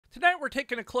Tonight we're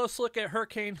taking a close look at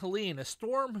Hurricane Helene, a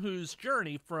storm whose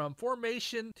journey from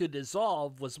formation to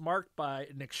dissolve was marked by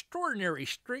an extraordinary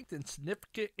strength and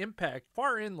significant impact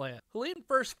far inland. Helene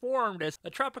first formed as a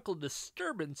tropical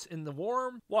disturbance in the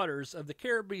warm waters of the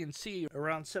Caribbean Sea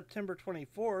around September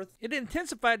 24th. It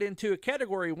intensified into a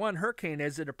Category 1 hurricane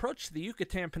as it approached the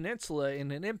Yucatan Peninsula,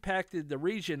 and it impacted the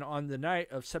region on the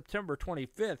night of September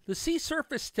 25th. The sea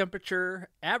surface temperature,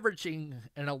 averaging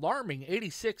an alarming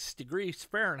 86 degrees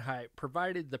Fahrenheit,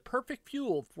 provided the perfect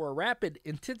fuel for rapid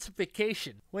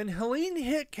intensification. When Helene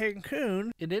hit Cancun,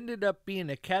 it ended up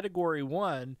being a Category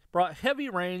 1, brought heavy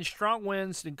rain, strong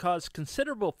winds, and caused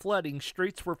considerable flooding.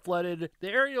 Streets were flooded.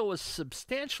 The area was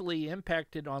substantially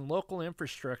impacted on local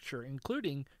infrastructure,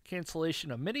 including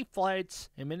cancellation of many flights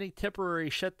and many temporary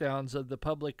shutdowns of the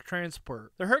public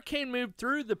transport. The hurricane moved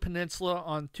through the peninsula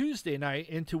on Tuesday night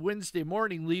into Wednesday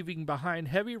morning, leaving behind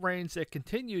heavy rains that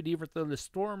continued even though the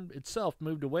storm itself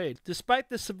moved away. Despite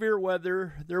the severe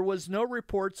weather, there was no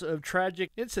reports of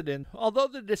tragic incident, although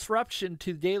the disruption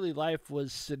to daily life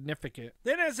was significant.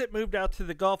 Then as it moved out to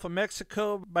the Gulf of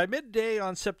Mexico, by midday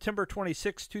on September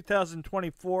 26,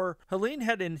 2024, Helene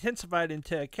had intensified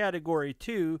into a Category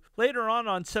 2. Later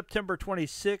on September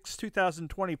 26,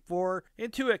 2024,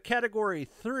 into a Category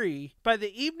 3. By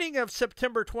the evening of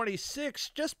September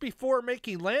 26, just before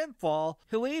making landfall,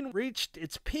 Helene reached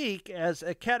its peak as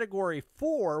a Category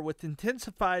 4 with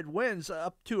intensified winds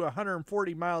up to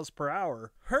 140 miles per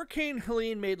hour. Hurricane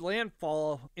Helene made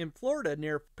landfall in Florida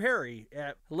near Perry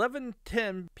at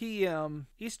 11:10 p.m.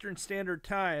 Eastern Standard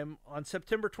Time on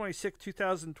September 26,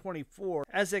 2024,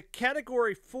 as a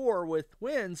Category 4 with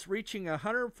winds reaching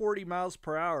 140 miles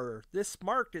per hour. This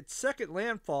marked its second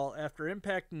landfall after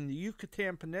impacting the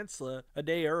Yucatan Peninsula a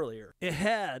day earlier. It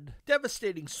had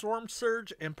devastating storm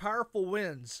surge and powerful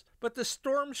winds. But the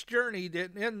storm's journey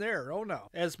didn't end there, oh no.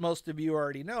 As most of you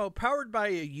already know, powered by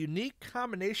a unique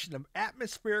combination of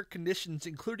atmospheric conditions,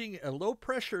 including a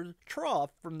low-pressure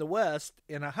trough from the west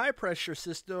and a high-pressure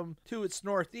system to its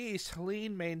northeast,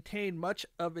 Helene maintained much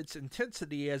of its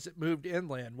intensity as it moved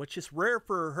inland, which is rare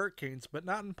for hurricanes, but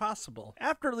not impossible.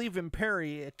 After leaving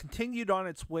Perry, it continued on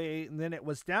its way, and then it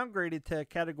was downgraded to a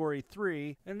Category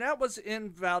 3, and that was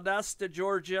in Valdosta,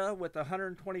 Georgia, with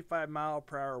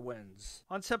 125-mile-per-hour winds.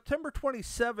 On September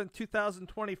 27,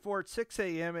 2024 at 6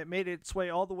 a.m., it made its way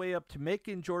all the way up to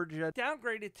Macon, Georgia,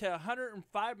 downgraded to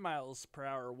 105 miles per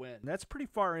hour wind. That's pretty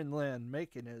far inland,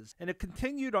 Macon is. And it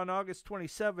continued on August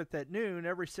 27th at noon.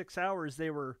 Every 6 hours they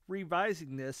were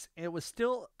revising this. It was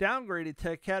still downgraded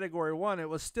to a Category 1. It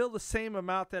was still the same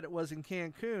amount that it was in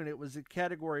Cancun. It was a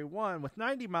Category 1 with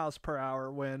 90 miles per hour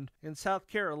wind in South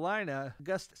Carolina,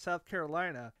 Augusta, South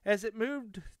Carolina. As it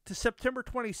moved to September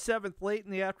 27th, late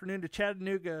in the afternoon to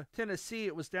Chattanooga, Tennessee,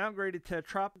 it was downgraded to a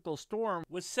tropical storm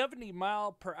with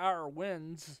 70-mile-per-hour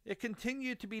winds. It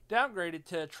continued to be downgraded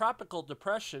to a tropical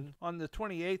depression on the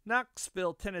 28th,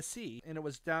 Knoxville, Tennessee, and it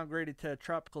was downgraded to a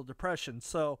tropical depression.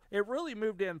 So it really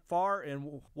moved in far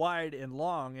and wide and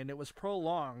long, and it was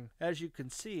prolonged. As you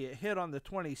can see, it hit on the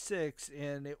 26th,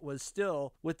 and it was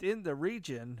still within the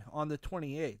region on the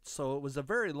 28th. So it was a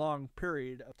very long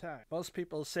period of time. Most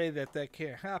people say that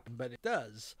can't happen, but it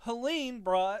does. Helene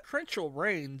brought torrential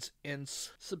rains and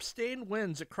sustained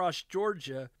winds across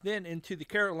Georgia, then into the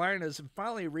Carolinas, and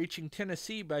finally reaching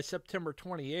Tennessee by September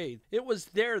 28th. It was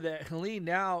there that Helene,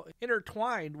 now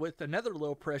intertwined with another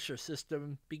low-pressure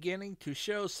system, beginning to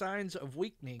show signs of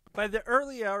weakening. By the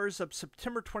early hours of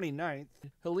September 29th,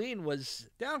 Helene was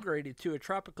downgraded to a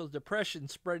tropical depression,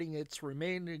 spreading its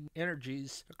remaining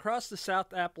energies across the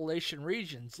South Appalachian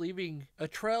regions, leaving a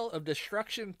trail of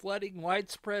destruction, flooding,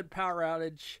 widespread power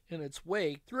outage in its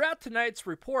wake. Throughout tonight's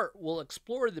report, we'll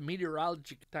explore the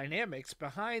meteorologic dynamics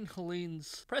behind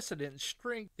Helene's precedent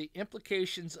strength, the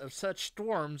implications of such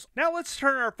storms. Now let's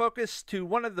turn our focus to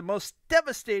one of the most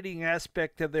devastating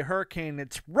aspects of the hurricane,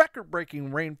 its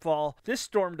record-breaking rainfall. This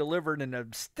storm delivered an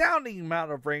astounding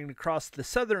amount of rain across the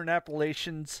southern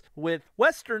Appalachians, with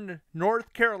western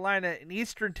North Carolina and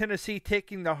eastern Tennessee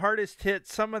taking the hardest hit.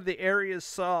 Some of the areas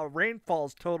saw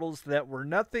rainfalls totals that were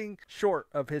nothing short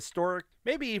of historic,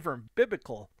 maybe even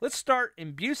biblical. Let's start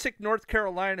in Busick, North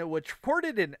Carolina, which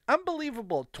reported an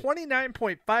unbelievable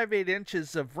 29.58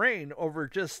 inches of rain over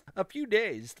just a few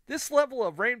days. This level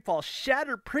of rainfall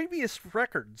shattered previous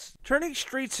records, turning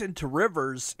streets into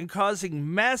rivers and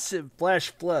causing massive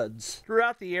flash floods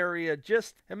throughout the area.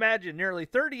 Just imagine nearly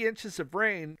 30 inches of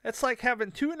rain. That's like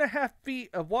having 2.5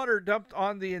 feet of water dumped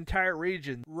on the entire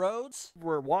region. Roads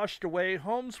were washed away,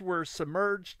 homes were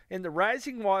submerged, and the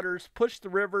rising waters pushed the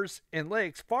rivers and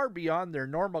lakes far beyond their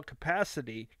normal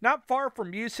capacity. Not far from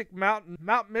Music Mountain,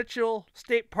 Mount Mitchell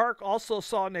State Park also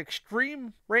saw an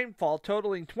extreme rainfall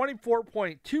totaling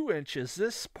 24.2 inches.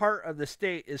 This part of the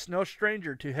state is no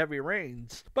stranger to heavy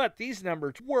rains, but these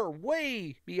numbers were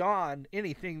way beyond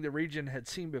anything the region had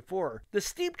seen before. The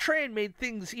steep terrain made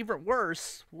things even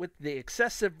worse with the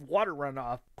excessive water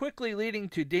runoff, quickly leading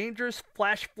to dangerous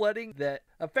flash flooding that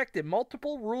affected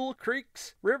multiple rural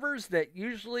creeks, rivers that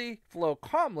usually flow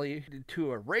calmly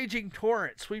into a raging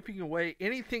torrent, sweeping away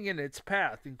anything in its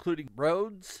path, including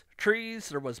roads, trees.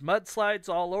 There was mudslides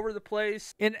all over the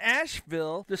place. In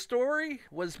Asheville, the story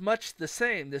was much the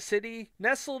same. The city,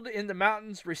 nestled in the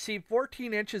mountains, received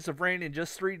 14 inches of rain in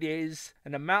just 3 days,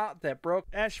 an amount that broke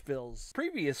Asheville's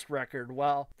previous record.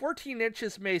 While 14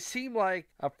 inches may seem like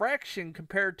a fraction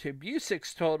compared to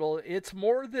Busic's total, it's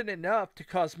more than enough to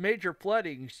cause major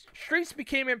flooding. Streets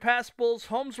became impassable,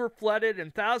 homes were flooded,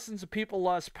 and thousands of people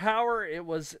lost power. It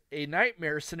was a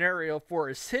nightmare scenario for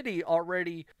a city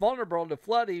already vulnerable to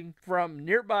flooding from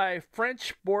nearby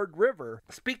French Board River.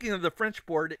 Speaking of the French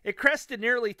Board, it crested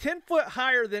nearly 10 foot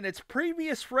higher than its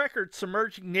previous record,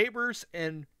 submerging neighbors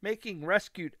and making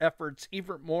rescue efforts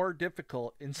even more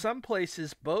difficult. In some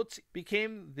places, boats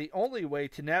became the only way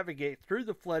to navigate through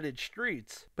the flooded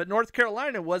streets. But North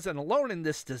Carolina wasn't alone in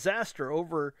this disaster.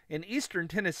 Over in eastern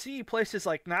Tennessee, places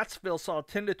like Knoxville saw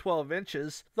 10 to 12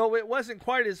 inches. Though it wasn't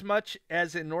quite as much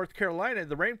as in North Carolina,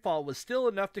 the rainfall was still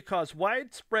enough to cause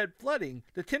widespread flooding.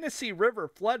 The Tennessee River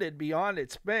flooded beyond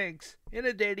its banks,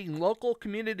 inundating local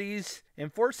communities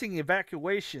and forcing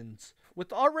evacuations.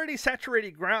 With already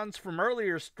saturated grounds from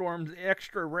earlier storms, the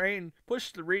extra rain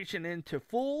pushed the region into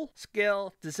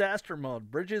full-scale disaster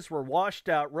mode. Bridges were washed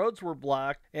out, roads were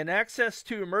blocked, and access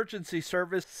to emergency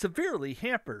service severely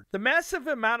hampered. The massive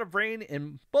amount of rain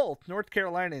in both North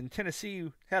Carolina and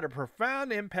Tennessee had a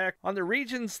profound impact on the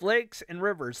region's lakes and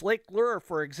rivers. Lake Lure,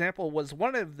 for example, was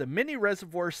one of the many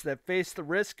reservoirs that faced the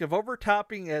risk of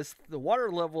overtopping as the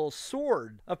water level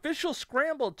soared. Officials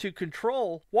scrambled to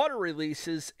control water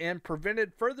releases and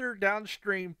prevented further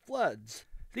downstream floods.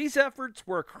 These efforts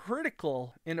were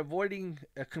critical in avoiding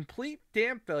a complete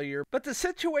dam failure, but the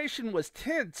situation was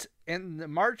tense and the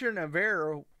margin of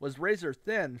error was razor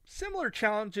thin. Similar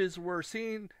challenges were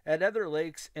seen at other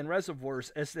lakes and reservoirs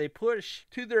as they push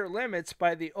to their limits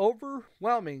by the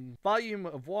overwhelming volume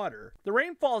of water. The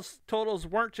rainfall totals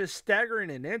weren't just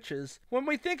staggering in inches. When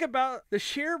we think about the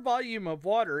sheer volume of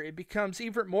water, it becomes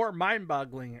even more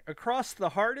mind-boggling. Across the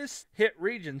hardest hit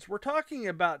regions, we're talking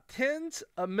about tens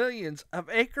of millions of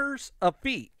acres of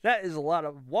feet. That is a lot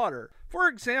of water. For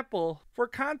example, for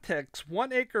context,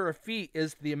 1 acre of feet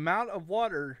is the amount of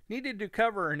water needed to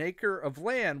cover an acre of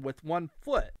land with 1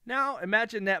 foot. Now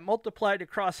imagine that multiplied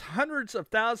across hundreds of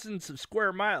thousands of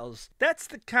square miles. That's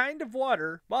the kind of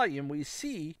water volume we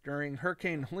see during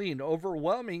Hurricane Helene,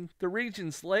 overwhelming the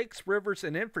region's lakes, rivers,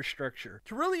 and infrastructure.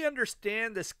 To really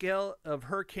understand the scale of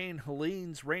Hurricane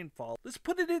Helene's rainfall, let's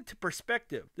put it into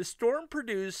perspective. The storm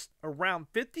produced around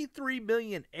 53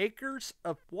 million acres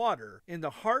of water in the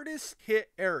hardest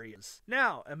hit areas.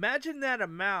 Now, imagine that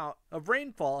amount of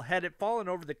rainfall had it fallen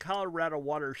over the Colorado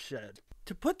watershed.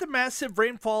 To put the massive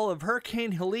rainfall of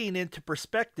Hurricane Helene into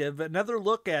perspective, another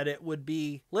look at it would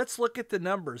be, let's look at the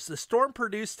numbers. The storm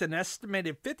produced an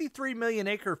estimated 53 million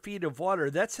acre-feet of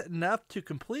water. That's enough to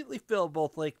completely fill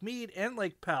both Lake Mead and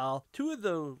Lake Powell, two of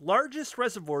the largest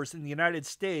reservoirs in the United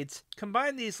States.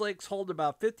 Combined, these lakes hold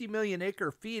about 50 million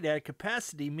acre-feet at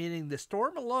capacity, meaning the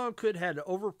storm alone could have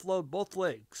overflowed both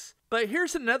lakes. But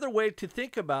here's another way to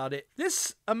think about it.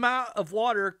 This amount of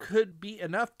water could be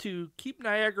enough to keep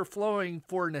Niagara flowing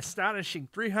for an astonishing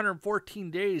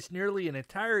 314 days, nearly an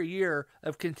entire year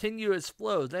of continuous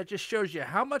flow. That just shows you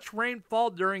how much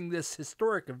rainfall during this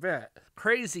historic event.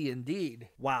 Crazy indeed.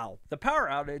 Wow. The power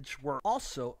outage were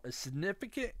also a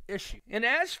significant issue. In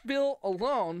Asheville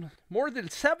alone, more than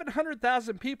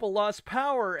 700,000 people lost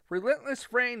power.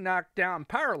 Relentless rain knocked down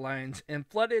power lines and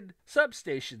flooded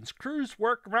substations. Crews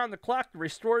worked around the o'clock to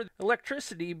restore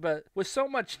electricity, but with so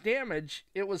much damage,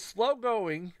 it was slow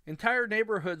going. Entire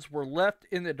neighborhoods were left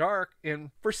in the dark,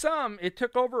 and for some, it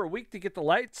took over a week to get the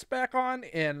lights back on,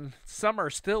 and some are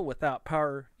still without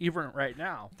power even right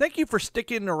now. Thank you for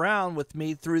sticking around with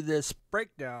me through this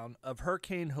breakdown of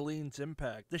Hurricane Helene's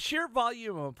impact. The sheer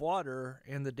volume of water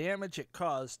and the damage it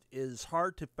caused is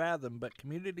hard to fathom, but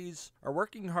communities are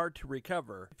working hard to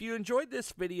recover. If you enjoyed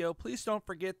this video, please don't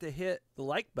forget to hit the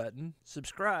like button,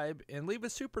 subscribe, and leave a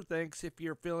super thanks if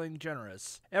you're feeling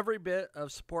generous. Every bit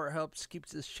of support helps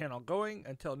keeps this channel going.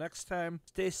 Until next time,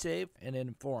 stay safe and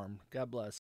informed. God bless.